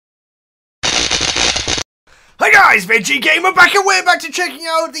Hi guys, Veggie Gamer back, and we're back to checking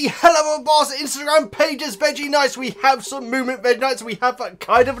out the Helluva boss Instagram pages, VEGGIEKNIGHTS. We have some movement VEGGIEKNIGHTS. We have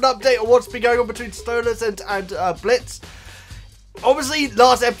kind of an update on what's been going on between Stolas and Blitz. Obviously,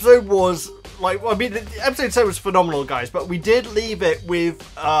 last episode was episode 7 was phenomenal, guys, but we did leave it with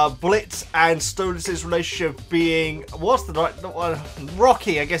Blitz and Stolas' relationship being,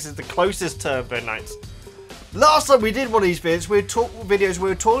 rocky, I guess is the closest term, VEGGIEKNIGHTS. Last time we did one of these videos, we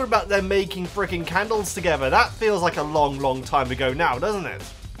were talking about them making freaking candles together. That feels like a long time ago now, doesn't it?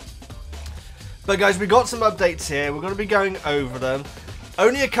 But guys, we got some updates here. We're going to be going over them.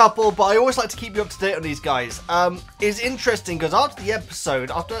 Only a couple, but I always like to keep you up to date on these guys. It's interesting because after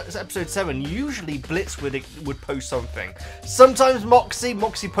episode 7, usually Blitz would post something. Sometimes Moxie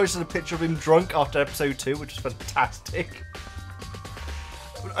posted a picture of him drunk after episode 2, which was fantastic.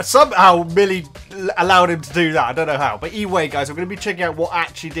 Somehow Millie allowed him to do that. I don't know how. But anyway, guys, we're going to be checking out what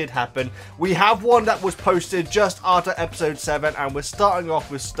actually did happen. We have one that was posted just after episode 7, and we're starting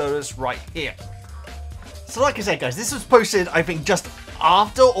off with Stolas right here. So like I said, guys, this was posted, I think, just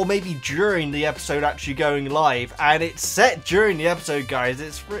after or maybe during the episode actually going live. And it's set during the episode, guys.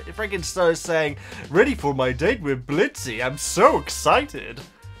 It's freaking Stolas saying, "Ready for my date with Blitzy. I'm so excited."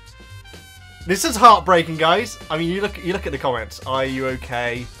 This is heartbreaking, guys. I mean, you look at the comments. Are you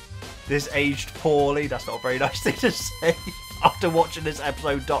okay? This aged poorly. That's not a very nice thing to say after watching this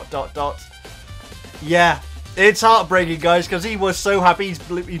episode. ... Yeah, it's heartbreaking, guys, because he was so happy. He's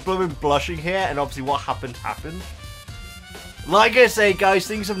blooming blushing here, and obviously what happened. Like I say, guys,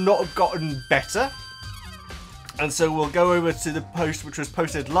 things have not gotten better. And so we'll go over to the post which was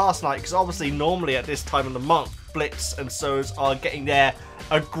posted last night, because obviously normally at this time of the month, Blitz and Stolas are getting their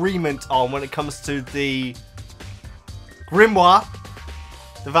agreement on when it comes to the grimoire.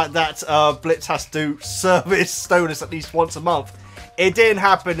 The fact that Blitz has to service Stolas at least once a month. It didn't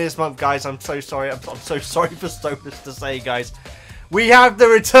happen this month, guys. I'm so sorry. I'm so sorry for Stolas to say, guys. We have the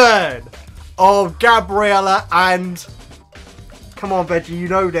return of Gabriela and... Come on, Veggie, you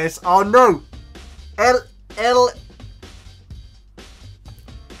know this. Oh, no.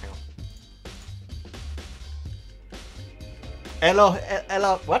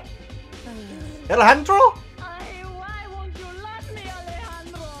 What? Alejandro? Why won't you let me,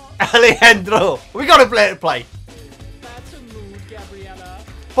 Alejandro? Alejandro! We gotta play. That's a mood, Gabriela.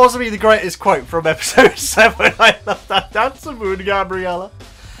 Possibly the greatest quote from episode 7. I love that. That's a mood, Gabriela.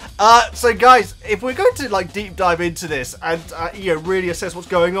 So guys, if we're going to deep dive into this and really assess what's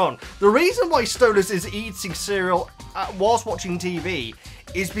going on, the reason why Stolas is eating cereal whilst watching TV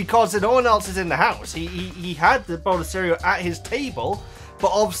is because no one else is in the house. He had the bowl of cereal at his table, but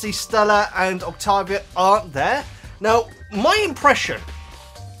obviously Stella and Octavia aren't there. Now, my impression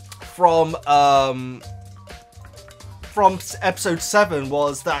from episode 7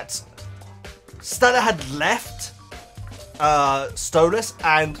 was that Stella had left Stolas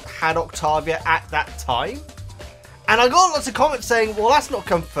and had Octavia at that time, and I got lots of comments saying, "Well, that's not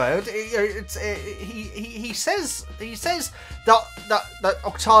confirmed." He says that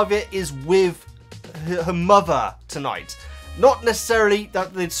Octavia is with her mother tonight, not necessarily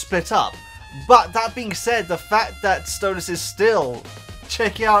that they'd split up. But that being said, the fact that Stolas is still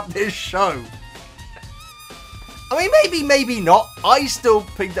checking out this show, I mean, maybe not. I still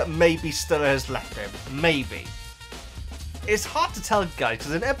think that maybe Stella has left him. Maybe. It's hard to tell, guys,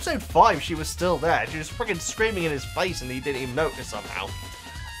 because in episode 5 she was still there. She was freaking screaming in his face and he didn't even notice somehow.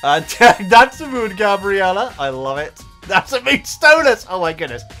 That's the mood, Gabriela. I love it. That's a mood, Stolas. Oh my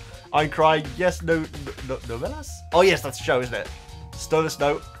goodness. I'm crying. Yes, no, novelas? Oh yes, that's a show, isn't it? Stolas,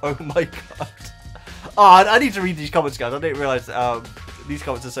 no. Oh my god. Oh, I need to read these comments, guys. I didn't realise these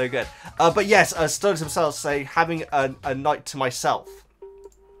comments are so good. But yes, Stolas himself say, having a night to myself.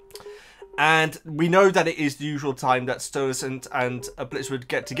 And we know that it is the usual time that Stolas and Blitz would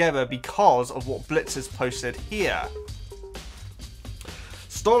get together because of what Blitz has posted here.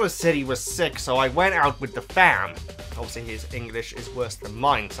 Stolas said he was sick, so I went out with the fam. Obviously, his English is worse than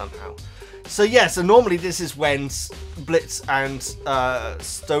mine somehow. So yeah, so normally this is when Blitz and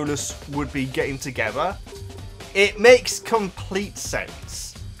Stolas would be getting together. It makes complete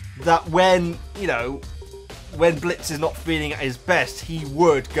sense that when Blitz is not feeling at his best, he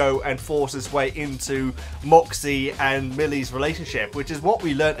would go and force his way into Moxie and Millie's relationship, which is what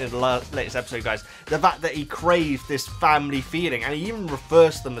we learnt in the latest episode, guys. The fact that he craved this family feeling, and he even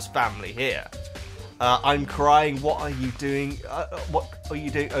refers to them as family here. I'm crying. What are you doing? What are you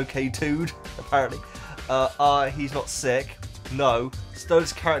doing? Okay, dude. Apparently. He's not sick. No.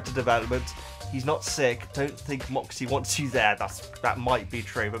 Stolas' character development. He's not sick. Don't think Moxie wants you there. That might be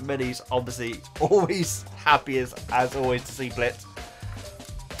true. But Millie's obviously always happy as always to see Blitz.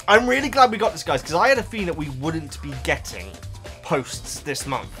 I'm really glad we got this, guys, because I had a feeling that we wouldn't be getting posts this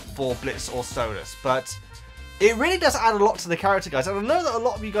month for Blitz or Stolas, but it really does add a lot to the character, guys. And I know that a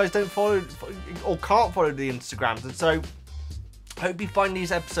lot of you guys don't follow or can't follow the Instagrams, and so I hope you find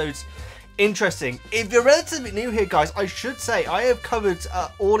these episodes interesting. If you're relatively new here, guys, I should say I have covered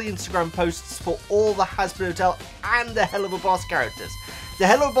all the Instagram posts for all the Hazbin Hotel and the Helluva Boss characters. The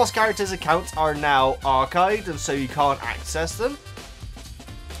Helluva Boss characters accounts are now archived, and so you can't access them.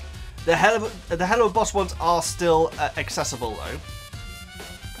 The Helluva Boss ones are still accessible,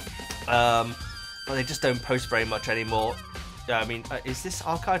 though. But they just don't post very much anymore. I mean, is this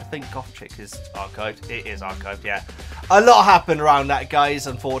archived? I think Goth Chick is archived. It is archived, yeah. A lot happened around that, guys,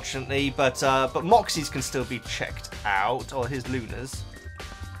 unfortunately. But Moxie's can still be checked out, or his Lunas.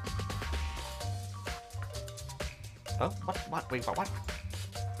 Oh, what? Wait, what?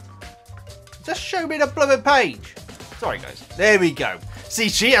 Just show me the blooming page. Sorry, guys. There we go. See,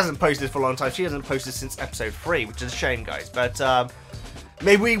 she hasn't posted for a long time. She hasn't posted since episode 3, which is a shame, guys. But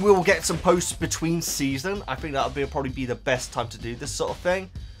maybe we will get some posts between season. I think that'll probably be the best time to do this sort of thing.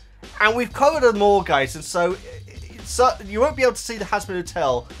 And we've covered them all, guys. And so you won't be able to see the Hazbin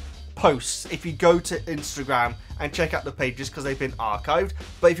Hotel posts if you go to Instagram and check out the pages because they've been archived.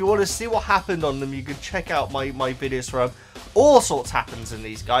 But if you want to see what happened on them, you can check out my videos from all sorts happens in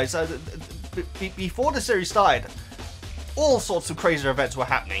these, guys. Before the series started, all sorts of crazy events were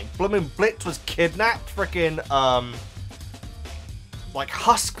happening. Bloomin' Blitz was kidnapped. Freaking like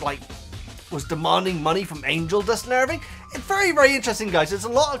Husk was demanding money from Angel Dust and everything. It's very, very interesting, guys. There's a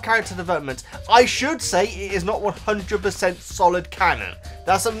lot of character development. I should say it is not 100% solid canon.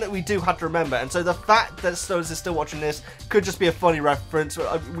 That's something that we do have to remember. And so the fact that Stolas is still watching this could just be a funny reference.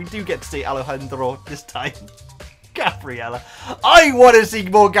 We do get to see Alejandro this time. Gabriela. I want to see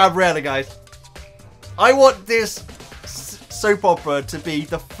more Gabriela, guys. I want this soap opera to be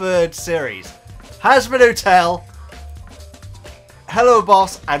the 3rd series. Hazbin Hotel, Hello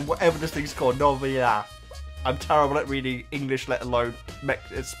Boss, and whatever this thing's called, Novia. I'm terrible at reading English, let alone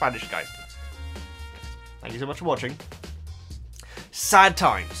Spanish, guys. Thank you so much for watching. Sad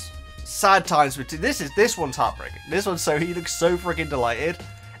times. Sad times with this one's heartbreaking. This one's he looks so freaking delighted.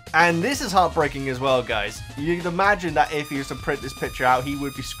 And this is heartbreaking as well, guys. You can imagine that if he was to print this picture out, he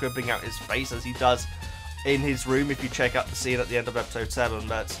would be scribbling out his face as he does in his room if you check out the scene at the end of episode 7.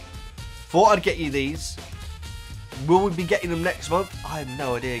 But thought I'd get you these. Will we be getting them next month? I have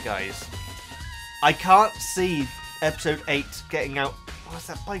no idea, guys. I can't see episode 8 getting out. What's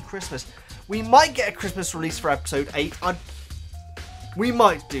that, by Christmas? We might get a Christmas release for episode 8. We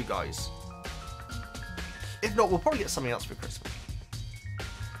might do, guys. If not, we'll probably get something else for Christmas.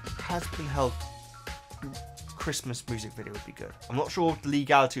 Hazbin Held Christmas music video would be good. I'm not sure if the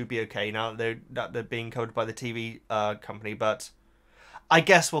legality would be okay now that they're being covered by the TV company, but I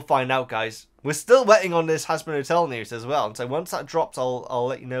guess we'll find out, guys. We're still waiting on this Hazbin Hotel news as well, and so once that drops, I'll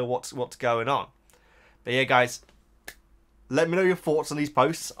let you know what's going on. But yeah, guys, let me know your thoughts on these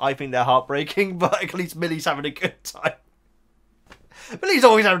posts. I think they're heartbreaking, but at least Millie's having a good time. Millie's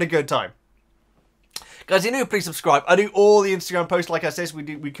always having a good time. Guys, if you're new, please subscribe. I do all the Instagram posts, like I said.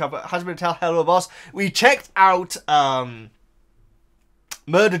 We cover Hazbin Hotel, Helluva Boss. We checked out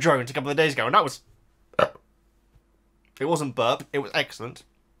Murder Drones a couple of days ago, and that was... It wasn't burp. It was excellent.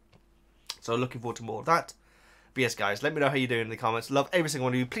 So looking forward to more of that. But yes, guys, let me know how you're doing in the comments. Love every single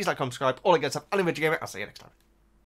one of you. Please like, comment, subscribe. All I get stuff. I'm VEGGIEKNIGHTS. I'll see you next time.